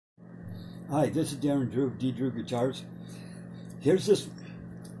Hi, this is Darren Drew of D. Drew Guitars. Here's this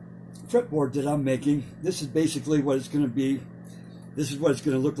fretboard that I'm making. This is basically what it's going to be. This is what it's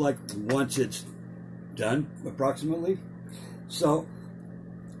going to look like once it's done, approximately. So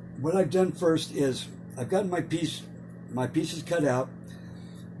what I've done first is I've gotten my pieces cut out.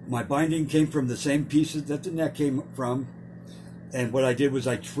 My binding came from the same pieces that the neck came from. And what I did was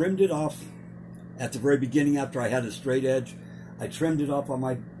I trimmed it off at the very beginning after I had a straight edge. I trimmed it off on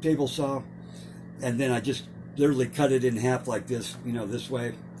my table saw, and then I just literally cut it in half like this, this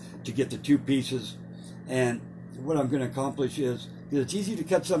way, to get the two pieces. And what I'm going to accomplish is, because it's easy to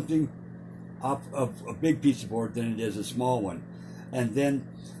cut something off of a big piece of board than it is a small one. And then,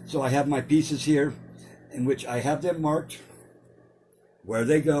 so I have my pieces here, in which I have them marked where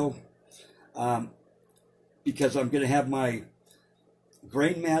they go, because I'm going to have my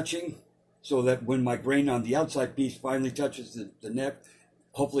grain matching, so that when my grain on the outside piece finally touches the neck,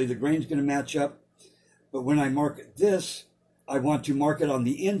 hopefully the grain's going to match up. But when I mark this, I want to mark it on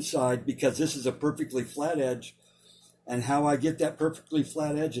the inside, because this is a perfectly flat edge. And how I get that perfectly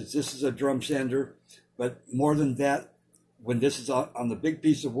flat edge is this is a drum sander. But more than that, when this is on the big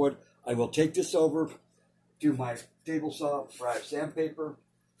piece of wood, I will take this over to my table saw where I have sandpaper,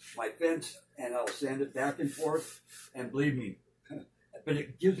 my fence, and I'll sand it back and forth. And believe me, but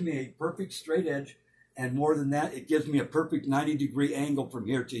it gives me a perfect straight edge, and more than that, it gives me a perfect 90-degree angle from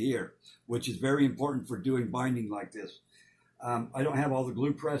here to here, which is very important for doing binding like this. I don't have all the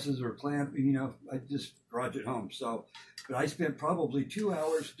glue presses or clamp, I just garage it home. So, but I spent probably 2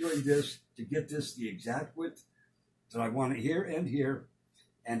 hours doing this to get this the exact width that I want it here and here,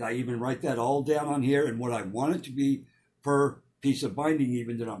 and I even write that all down on here and what I want it to be per piece of binding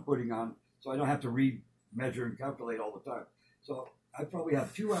even that I'm putting on, so I don't have to measure and calculate all the time. So I probably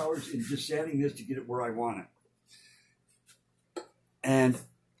have 2 hours in just sanding this to get it where I want it. And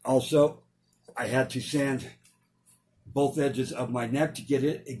also, I had to sand both edges of my neck to get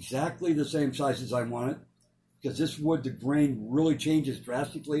it exactly the same size as I want it, because this wood, the grain really changes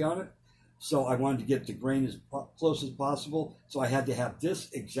drastically on it. So I wanted to get the grain as close as possible. So I had to have this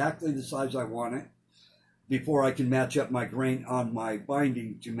exactly the size I want it before I can match up my grain on my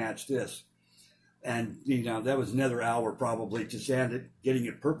binding to match this. And, that was another hour probably to sand it, getting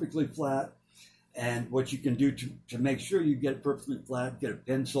it perfectly flat. And what you can do to make sure you get it perfectly flat, get a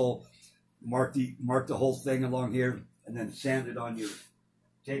pencil, mark the whole thing along here, and then sand it on your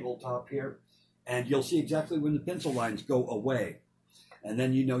tabletop here. And you'll see exactly when the pencil lines go away. And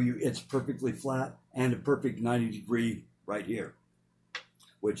then it's perfectly flat and a perfect 90-degree right here,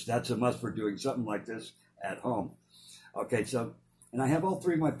 which that's a must for doing something like this at home. Okay, so, and I have all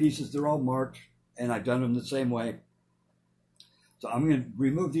three of my pieces. They're all marked, and I've done them the same way. So I'm going to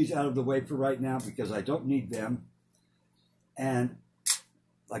remove these out of the way for right now because I don't need them. And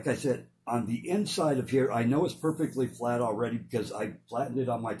like I said, on the inside of here, I know it's perfectly flat already because I flattened it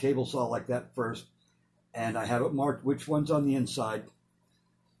on my table saw like that first. And I have it marked which one's on the inside,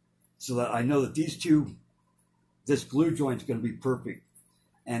 so that I know that this glue joint is going to be perfect.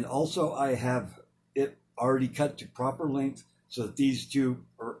 And also I have it already cut to proper length, so that these two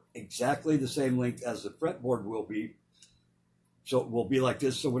are exactly the same length as the fretboard will be. So it will be like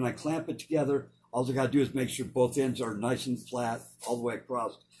this. So when I clamp it together, all I got to do is make sure both ends are nice and flat all the way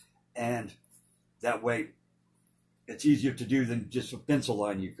across. And that way it's easier to do than just a pencil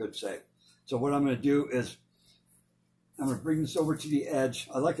line, you could say. So what I'm going to do is I'm going to bring this over to the edge.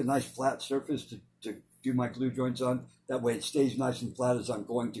 I like a nice flat surface to do my glue joints on. That way it stays nice and flat as I'm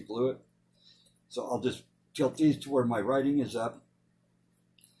going to glue it. So I'll just tilt these to where my writing is up.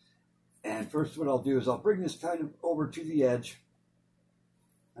 And first what I'll do is I'll bring this kind of over to the edge.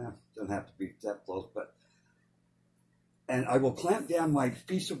 Don't have to be that close, and I will clamp down my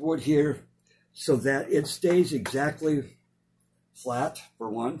piece of wood here so that it stays exactly flat, for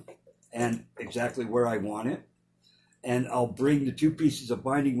one, and exactly where I want it. And I'll bring the two pieces of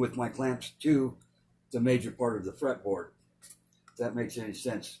binding with my clamps to the major part of the fretboard, if that makes any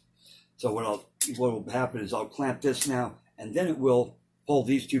sense. So what will happen is I'll clamp this now, and then it will pull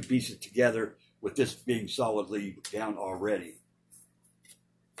these two pieces together with this being solidly down already.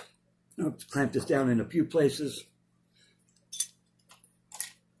 I'll clamp this down in a few places.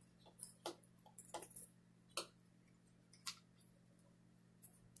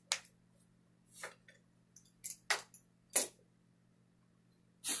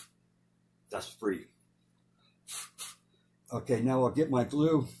 That's free. Okay, now I'll get my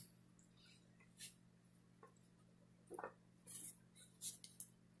glue.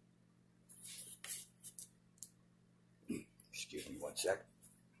 Excuse me one sec.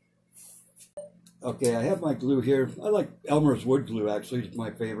 Okay, I have my glue here. I like Elmer's wood glue, actually. It's my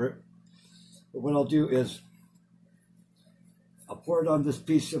favorite. But what I'll do is I'll pour it on this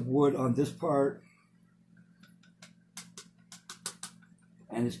piece of wood on this part,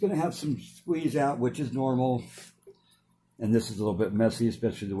 and it's going to have some squeeze out, which is normal. And this is a little bit messy,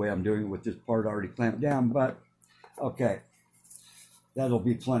 especially the way I'm doing it with this part already clamped down, but okay, that'll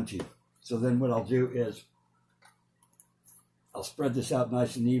be plenty. So then what I'll do is I'll spread this out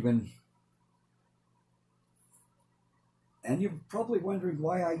nice and even. And you're probably wondering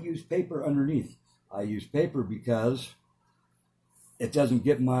why I use paper underneath. I use paper because it doesn't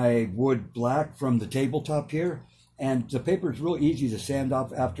get my wood black from the tabletop here. And the paper is real easy to sand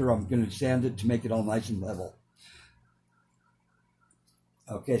off after I'm going to sand it to make it all nice and level.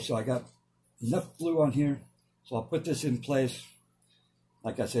 Okay, so I got enough glue on here. So I'll put this in place.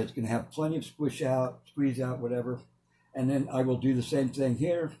 Like I said, it's going to have plenty of squeeze out, whatever. And then I will do the same thing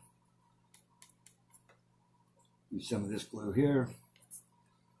here. Use some of this glue here,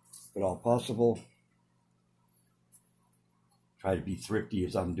 if at all possible. Try to be thrifty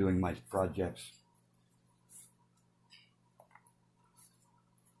as I'm doing my projects.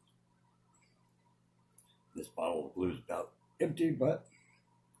 This bottle of glue is about empty, but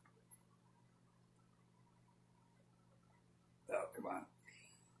oh, come on.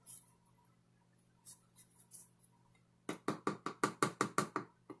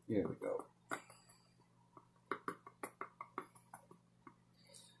 Here we go.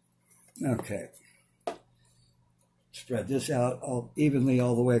 Okay. Spread this out evenly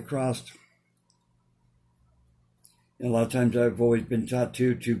all the way across. And a lot of times I've always been taught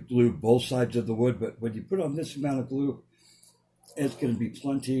to glue both sides of the wood, but when you put on this amount of glue, it's going to be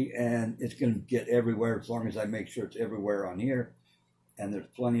plenty and it's going to get everywhere as long as I make sure it's everywhere on here. And there's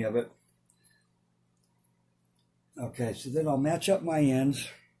plenty of it. Okay, so then I'll match up my ends.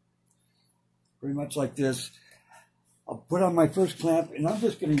 Pretty much like this. I'll put on my first clamp, and I'm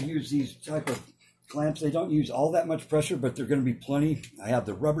just going to use these type of clamps. They don't use all that much pressure, but they're going to be plenty. I have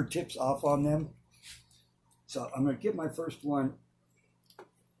the rubber tips off on them. So I'm going to get my first one,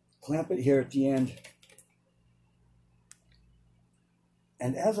 clamp it here at the end.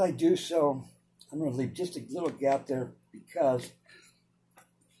 And as I do so, I'm going to leave just a little gap there because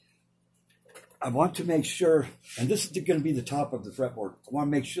I want to make sure, and this is going to be the top of the fretboard, I want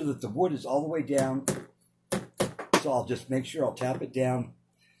to make sure that the wood is all the way down. So I'll just make sure I'll tap it down,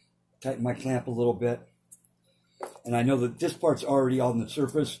 tighten my clamp a little bit. And I know that this part's already on the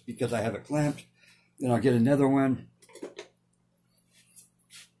surface because I have it clamped. Then I'll get another one.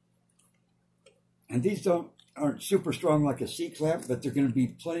 And these aren't super strong like a C-clamp, but they're going to be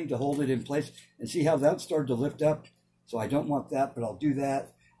plenty to hold it in place. And see how that started to lift up? So I don't want that, but I'll do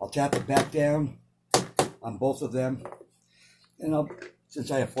that. I'll tap it back down on both of them. And since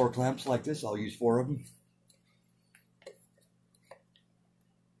I have 4 clamps like this, I'll use 4 of them.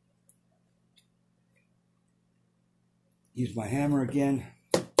 Use my hammer again.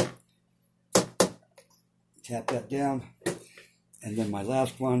 Tap that down. And then my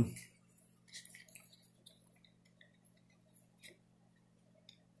last one.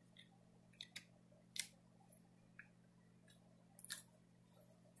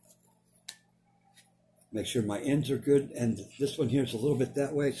 Make sure my ends are good. And this one here is a little bit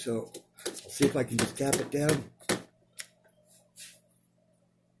that way. So I'll see if I can just tap it down.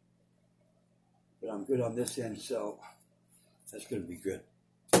 But I'm good on this end, so that's going to be good.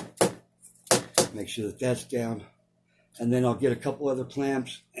 Make sure that that's down. And then I'll get a couple other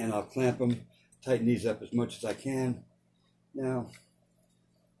clamps and I'll clamp them, tighten these up as much as I can. Now,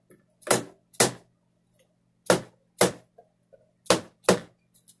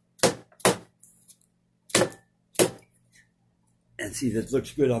 and see, that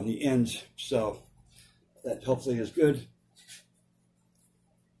looks good on the ends, so that hopefully is good.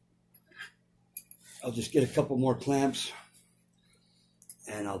 I'll just get a couple more clamps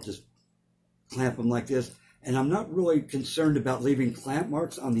and I'll just clamp them like this. And I'm not really concerned about leaving clamp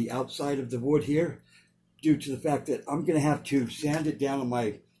marks on the outside of the wood here due to the fact that I'm going to have to sand it down on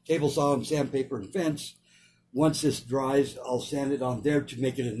my table saw and sandpaper and fence. Once this dries, I'll sand it on there to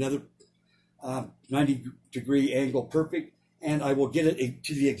make it another 90-degree angle perfect. And I will get it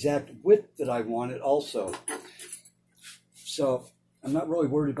to the exact width that I want it also. So I'm not really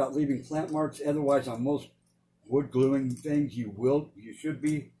worried about leaving clamp marks. Otherwise, on most wood gluing things, you should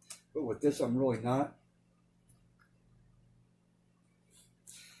be. But with this, I'm really not.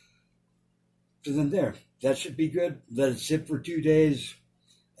 So then there, that should be good. Let it sit for 2 days.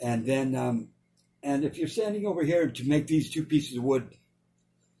 And then, and if you're sanding over here to make these 2 pieces of wood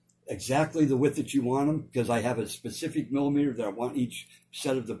exactly the width that you want them, because I have a specific millimeter that I want each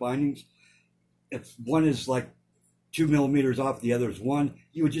set of the bindings. If one is like 2 millimeters off, the other is 1.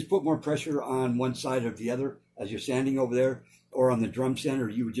 You would just put more pressure on one side of the other as you're sanding over there, or on the drum sander,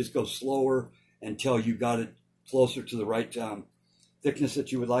 you would just go slower until you got it closer to the right thickness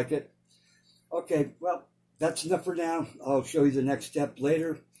that you would like it. Okay, well, that's enough for now. I'll show you the next step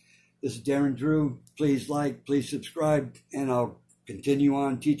later. This is Darren Drew. Please like, please subscribe, and I'll continue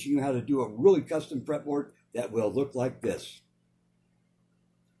on teaching you how to do a really custom fretboard that will look like this.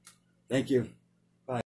 Thank you.